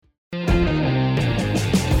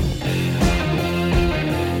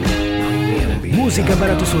Música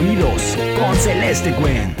para tus oídos con Celeste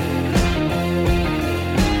Cuen.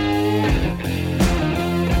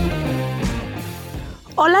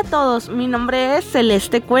 Hola a todos, mi nombre es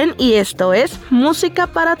Celeste Cuen y esto es Música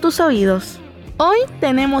para tus oídos. Hoy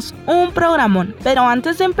tenemos un programón, pero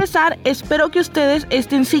antes de empezar espero que ustedes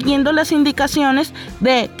estén siguiendo las indicaciones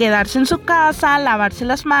de quedarse en su casa, lavarse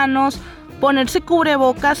las manos, ponerse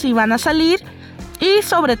cubrebocas si van a salir y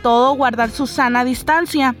sobre todo guardar su sana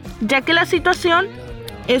distancia, ya que la situación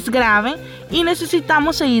es grave y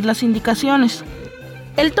necesitamos seguir las indicaciones.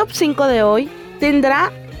 El top 5 de hoy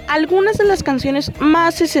tendrá algunas de las canciones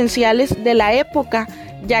más esenciales de la época,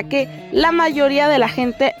 ya que la mayoría de la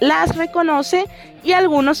gente las reconoce y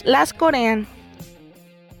algunos las corean.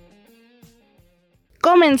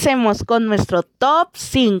 Comencemos con nuestro top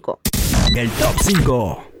 5. El top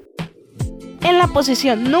 5. En la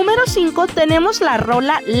posición número 5 tenemos la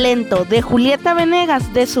rola Lento de Julieta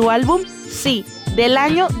Venegas de su álbum Sí, del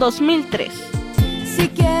año 2003. Si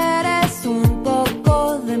quieres un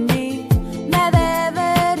poco de mí, me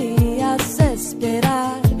deberías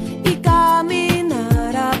esperar y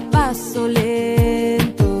caminar a paso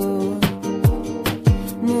lento,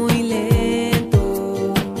 muy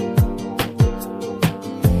lento,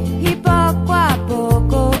 y poco a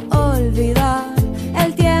poco olvidar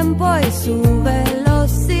el tiempo y su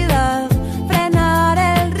velocidad, frenar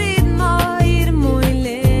el ritmo, ir muy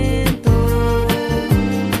lento,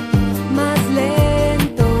 más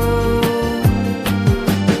lento.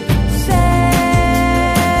 Ser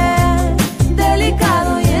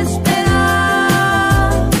delicado y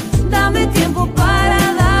esperar, dame tiempo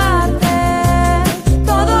para darte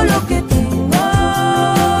todo lo que tengo.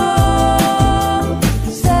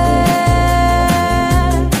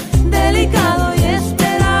 Ser delicado y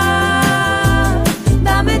esperar,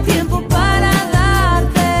 dame tiempo para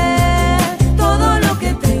darte todo lo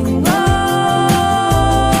que tengo.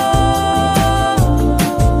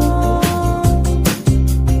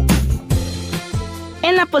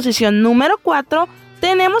 En la posición número 4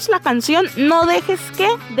 tenemos la canción No dejes que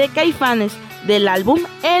de Caifanes del álbum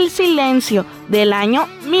El Silencio del año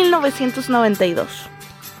 1992.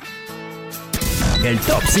 El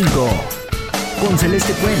top 5 con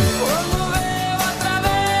Celeste Cuen. Como veo a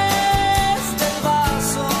través del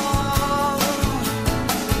vaso,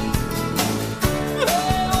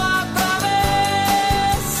 veo a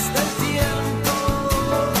través del tiempo,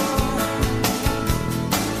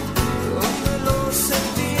 donde los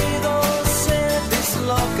sentidos se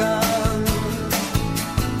dislocan,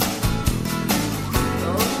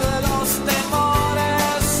 donde los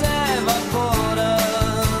temores se evaporan.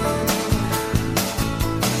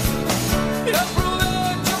 Y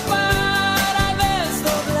aprovecho para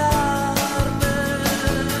desdoblarme,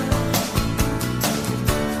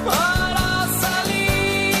 para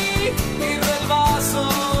salir del vaso,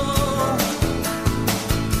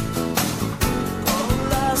 con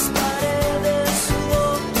las paredes hubo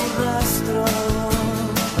tu rastro,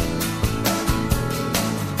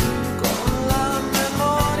 con la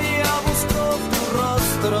memoria busco tu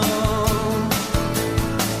rostro.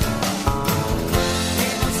 Y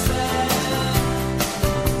no sé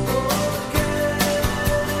por qué,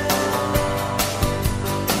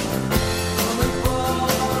 no me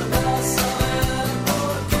importa saber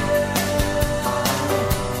por qué,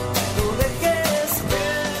 no dejes que.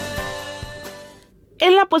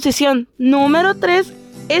 En la posición número 3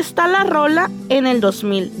 está la rola En el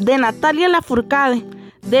 2000 de Natalia Lafourcade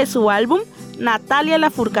de su álbum Natalia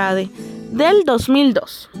Lafourcade del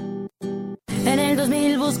 2002. En el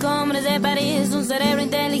 2000 busco hombres de París, un cerebro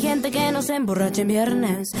inteligente que no se emborrache en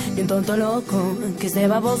viernes, y un tonto loco que esté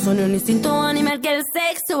baboso, ni un instinto animal que el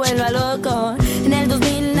sexo vuelva loco. En el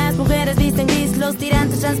 2000 las mujeres visten gris, los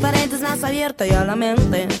tirantes transparentes, más abierta y a la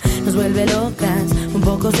mente nos vuelve locas, un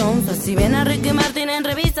poco sonzas. Si ven a Ricky Martin en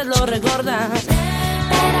revistas lo recordas,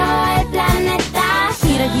 pero el planeta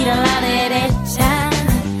gira, gira a la derecha,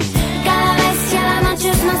 cada vez que la noche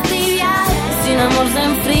es más tibia, sin amor se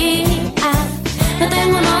enfría. No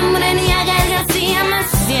tengo nombre ni a Gael García, me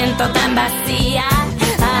siento tan vacía.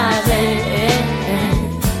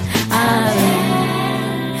 A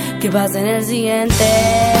ver, ¿qué pasa en el siguiente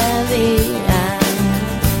día?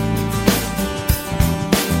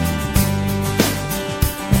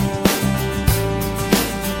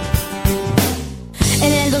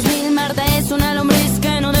 En el 2000 Marta es una lombriz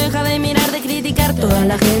que no deja de mirar, de criticar toda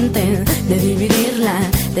la gente, de dividirla,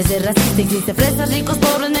 de ser racista. Existe fresas, ricos,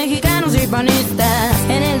 pobres, mexicanos y panistas.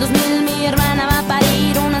 En el 2000 mi hermana va a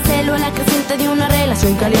parir una célula creciente de una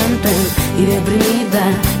relación caliente y deprimida,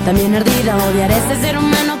 también ardida. Odiar a ese ser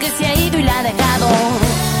humano que se ha ido y la ha dejado.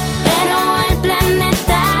 Pero el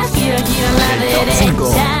planeta gira, gira a la derecha.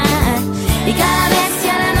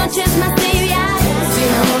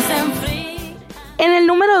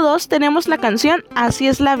 2 tenemos la canción Así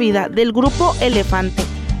es la vida del grupo Elefante,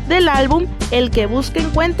 del álbum El que busca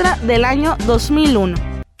encuentra del año 2001.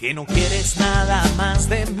 Que no quieres nada más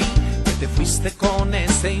de mí, que te fuiste con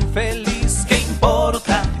ese infeliz. ¿Qué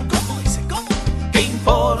importa? ¿Cómo dice? ¿Cómo? ¿Qué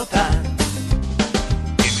importa?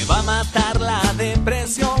 Que me va a matar la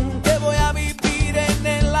depresión, que voy a vivir en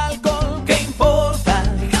el alcohol. ¿Qué importa?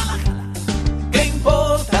 ¿Qué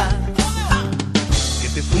importa? Que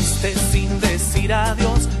te fuiste sin decir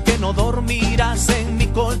adiós, que no dormirás en mi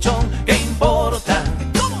colchón. ¿Qué importa?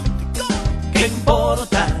 ¿Qué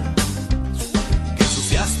importa? Que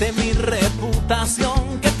ensuciaste mi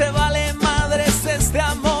reputación, que te vale madres este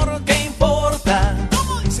amor. ¿Qué importa?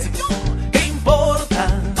 ¿Qué importa?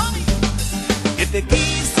 Que te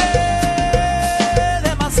quise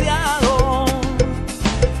demasiado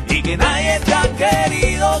y que nadie te ha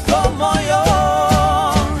querido como yo.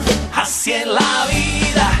 Así es la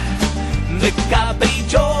vida, de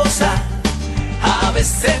caprichosa, a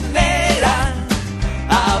veces negra,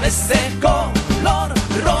 a veces color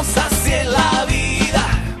rosa. Así es la vida,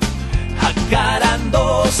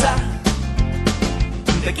 acarandosa,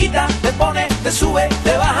 te quita, te pone, te sube,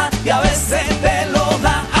 te baja y a veces te lo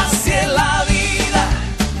da. Así es la vida,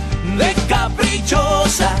 de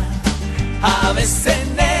caprichosa, a veces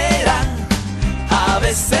negra, a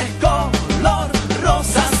veces color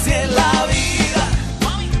rosa. Así es la vida,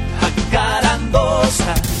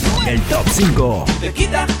 acarandosa. El top 5. Te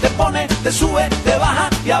quita, te pone, te sube, te baja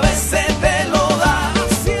y a veces te lo da.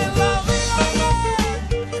 Así es la vida.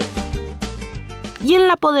 Y en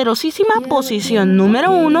la poderosísima posición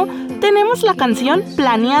número 1 tenemos la canción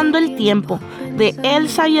Planeando el tiempo de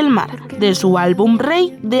Elsa y el mar, de su álbum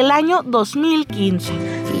Rey del año 2015.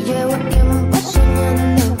 Y llevo tiempo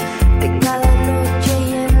soñando que cada noche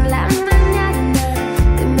y en la mañana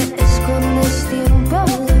te me escondes tiempo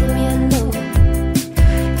durmiendo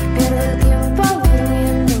y pierdo el tiempo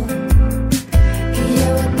durmiendo. Y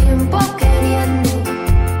llevo tiempo queriendo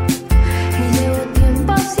y llevo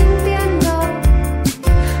tiempo sintiendo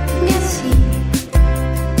y así.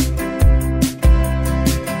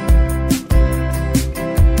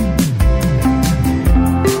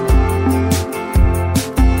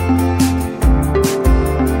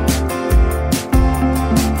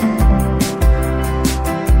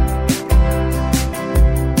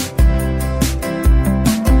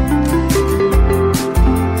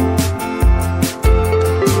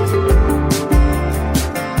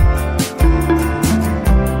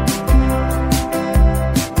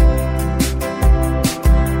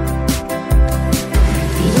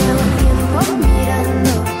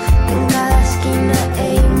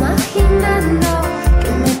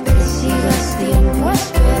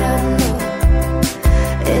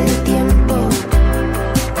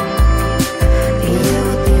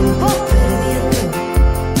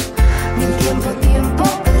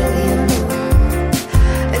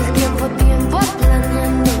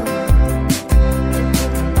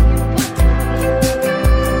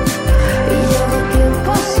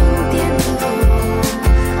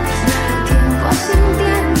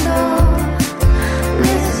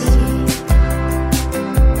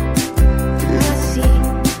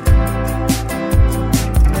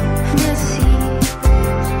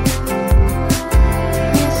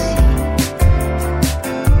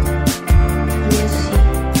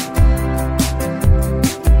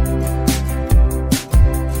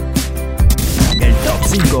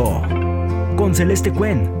 Con Celeste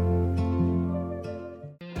Cuen.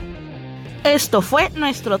 Esto fue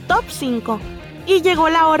nuestro top 5 y llegó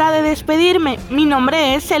la hora de despedirme. Mi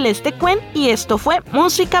nombre es Celeste Cuen y esto fue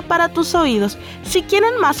Música para tus oídos. Si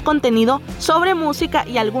quieren más contenido sobre música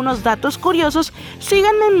y algunos datos curiosos,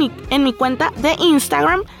 síganme en mi cuenta de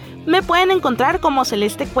Instagram. Me pueden encontrar como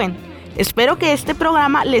Celeste Cuen. Espero que este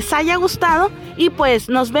programa les haya gustado y pues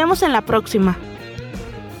nos vemos en la próxima.